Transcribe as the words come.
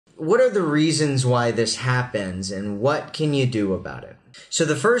what are the reasons why this happens and what can you do about it? So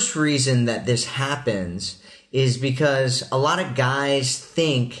the first reason that this happens is because a lot of guys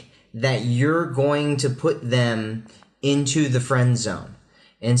think that you're going to put them into the friend zone.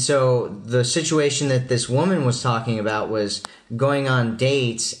 And so the situation that this woman was talking about was going on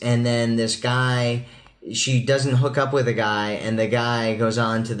dates, and then this guy, she doesn't hook up with a guy, and the guy goes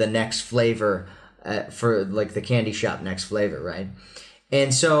on to the next flavor for like the candy shop next flavor, right?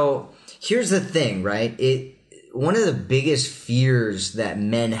 And so here's the thing, right? One of the biggest fears that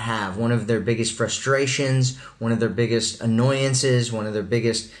men have, one of their biggest frustrations, one of their biggest annoyances, one of their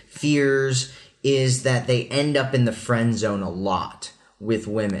biggest fears is that they end up in the friend zone a lot with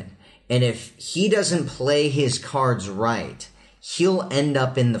women. And if he doesn't play his cards right, he'll end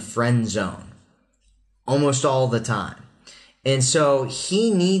up in the friend zone almost all the time. And so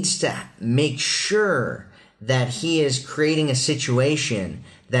he needs to make sure that he is creating a situation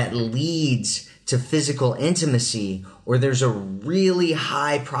that leads to physical intimacy, or there's a really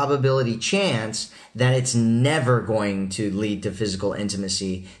high probability chance that it's never going to lead to physical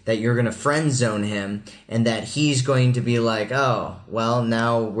intimacy, that you're going to friend zone him, and that he's going to be like, oh, well,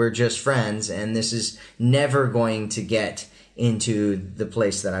 now we're just friends, and this is never going to get into the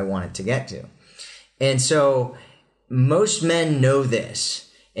place that I want it to get to. And so most men know this,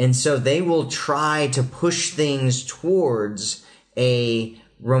 and so they will try to push things towards a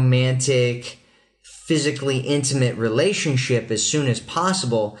romantic, physically intimate relationship as soon as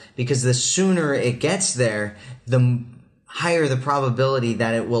possible, because the sooner it gets there, the higher the probability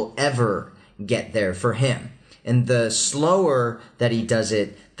that it will ever get there for him. And the slower that he does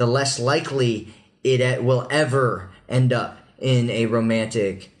it, the less likely it will ever end up in a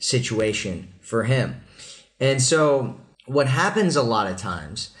romantic situation for him. And so what happens a lot of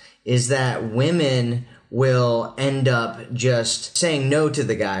times is that women will end up just saying no to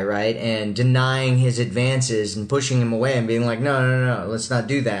the guy, right? And denying his advances and pushing him away and being like, no, let's not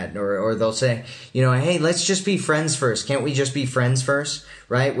do that. Or they'll say, hey, let's just be friends first. Can't we just be friends first?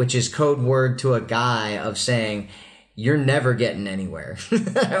 Right? Which is code word to a guy of saying, you're never getting anywhere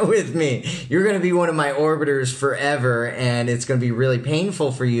with me. You're going to be one of my orbiters forever, and it's going to be really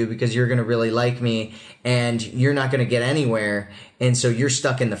painful for you because you're going to really like me, and you're not going to get anywhere, and so you're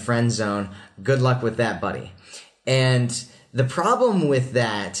stuck in the friend zone. Good luck with that, buddy. And the problem with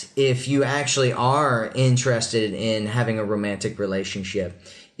that, if you actually are interested in having a romantic relationship,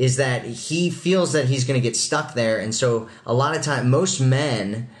 is that he feels that he's going to get stuck there, and so a lot of time, most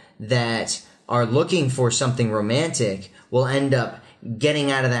men that are looking for something romantic will end up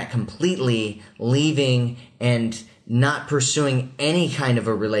getting out of that completely, leaving and not pursuing any kind of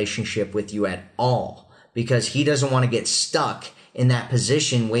a relationship with you at all, because he doesn't want to get stuck in that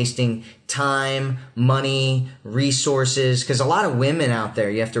position, wasting time, money, resources. Because a lot of women out there,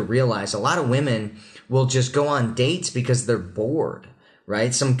 you have to realize, a lot of women will just go on dates because they're bored,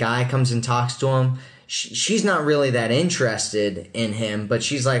 right? Some guy comes and talks to them. She's not really that interested in him, but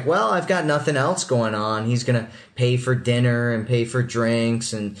she's like, well, I've got nothing else going on. He's going to pay for dinner and pay for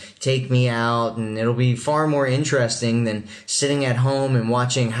drinks and take me out, and it'll be far more interesting than sitting at home and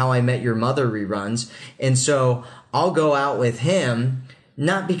watching How I Met Your Mother reruns. And so I'll go out with him,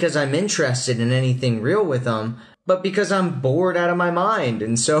 not because I'm interested in anything real with him, but because I'm bored out of my mind.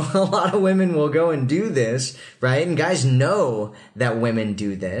 And so a lot of women will go and do this, right? And guys know that women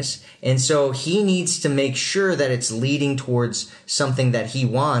do this. And so he needs to make sure that it's leading towards something that he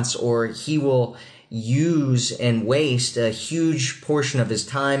wants, or he will use and waste a huge portion of his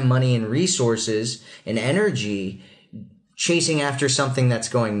time, money, and resources and energy chasing after something that's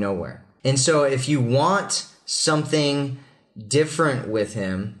going nowhere. And so if you want something different with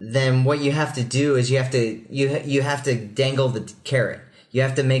him, then what you have to do is you have to dangle the carrot. You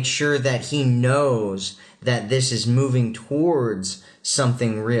have to make sure that he knows that this is moving towards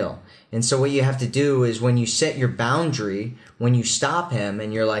something real. And so what you have to do is, when you set your boundary, when you stop him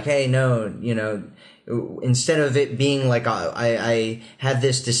and you're like, hey, no, instead of it being like I have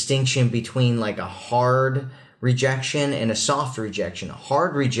this distinction between like a hard rejection and a soft rejection. A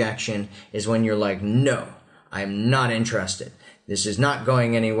hard rejection is when you're like, no, I'm not interested. This is not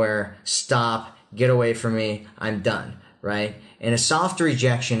going anywhere. Stop. Get away from me. I'm done. Right? And a soft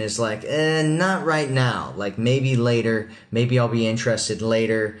rejection is like, not right now. Like maybe later. Maybe I'll be interested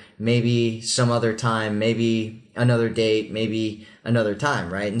later. Maybe some other time. Maybe another date. Maybe another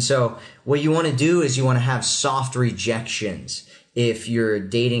time. Right? And so what you want to do is you want to have soft rejections. If you're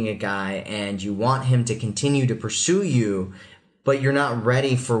dating a guy and you want him to continue to pursue you, but you're not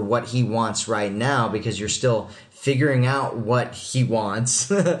ready for what he wants right now because you're still figuring out what he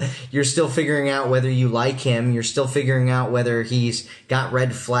wants. You're still figuring out whether you like him. You're still figuring out whether he's got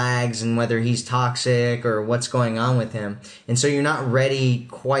red flags and whether he's toxic or what's going on with him. And so you're not ready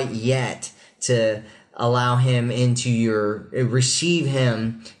quite yet to allow him receive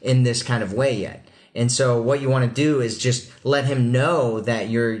him in this kind of way yet. And so what you want to do is just let him know that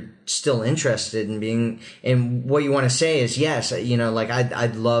you're still interested in being, and what you want to say is, yes,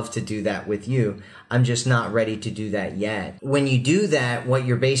 I'd love to do that with you. I'm just not ready to do that yet. When you do that, what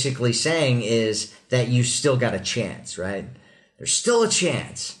you're basically saying is that you still got a chance, right? There's still a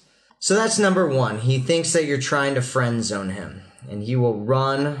chance. So that's number one. He thinks that you're trying to friend zone him, and he will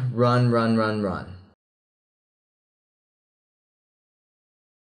run.